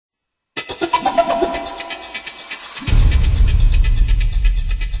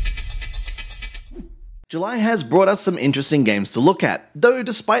July has brought us some interesting games to look at, though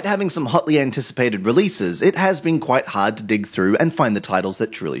despite having some hotly anticipated releases, it has been quite hard to dig through and find the titles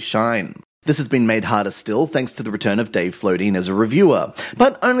that truly shine. This has been made harder still thanks to the return of Dave Flodine as a reviewer,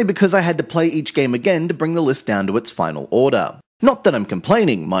 but only because I had to play each game again to bring the list down to its final order. Not that I'm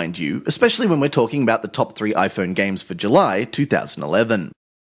complaining, mind you, especially when we're talking about the top 3 iPhone games for July 2011.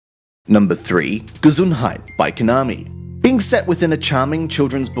 Number 3, Gesundheit by Konami. Being set within a charming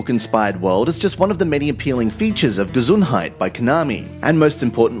children's book-inspired world is just one of the many appealing features of Gesundheit by Konami, and most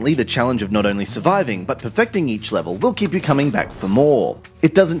importantly, the challenge of not only surviving, but perfecting each level will keep you coming back for more.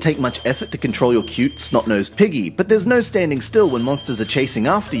 It doesn't take much effort to control your cute, snot-nosed piggy, but there's no standing still when monsters are chasing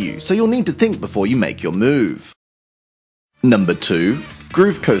after you, so you'll need to think before you make your move. Number 2,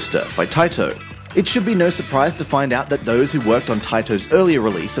 Groove Coaster by Taito. It should be no surprise to find out that those who worked on Taito's earlier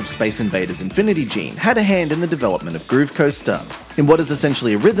release of Space Invaders Infinity Gene had a hand in the development of Groove Coaster. In what is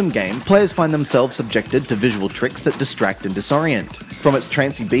essentially a rhythm game, players find themselves subjected to visual tricks that distract and disorient. From its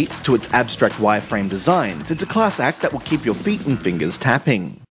trancy beats to its abstract wireframe designs, it's a class act that will keep your feet and fingers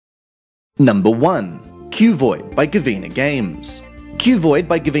tapping. Number 1, Q-Void by Gavina Games. Q-Void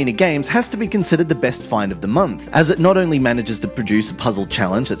by Gavina Games has to be considered the best find of the month, as it not only manages to produce a puzzle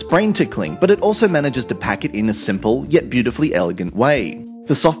challenge that's brain-tickling, but it also manages to pack it in a simple, yet beautifully elegant way.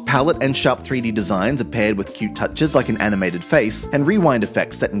 The soft palette and sharp 3D designs are paired with cute touches like an animated face and rewind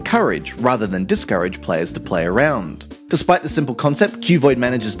effects that encourage, rather than discourage, players to play around. Despite the simple concept, Q-Void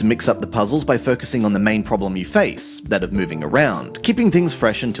manages to mix up the puzzles by focusing on the main problem you face, that of moving around, keeping things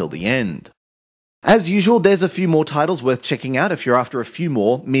fresh until the end. As usual, there's a few more titles worth checking out if you're after a few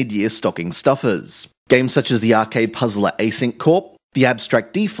more mid-year stocking stuffers. Games such as the arcade puzzler Async Corp, the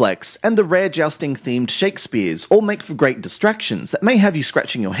abstract Deflex, and the rare jousting-themed Shakespeare's all make for great distractions that may have you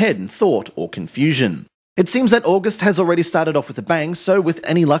scratching your head in thought or confusion. It seems that August has already started off with a bang, so with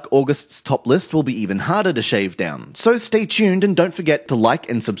any luck August's top list will be even harder to shave down. So stay tuned and don't forget to like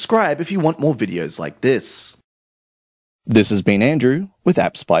and subscribe if you want more videos like this. This has been Andrew with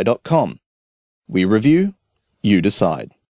AppSpy.com. We review, you decide.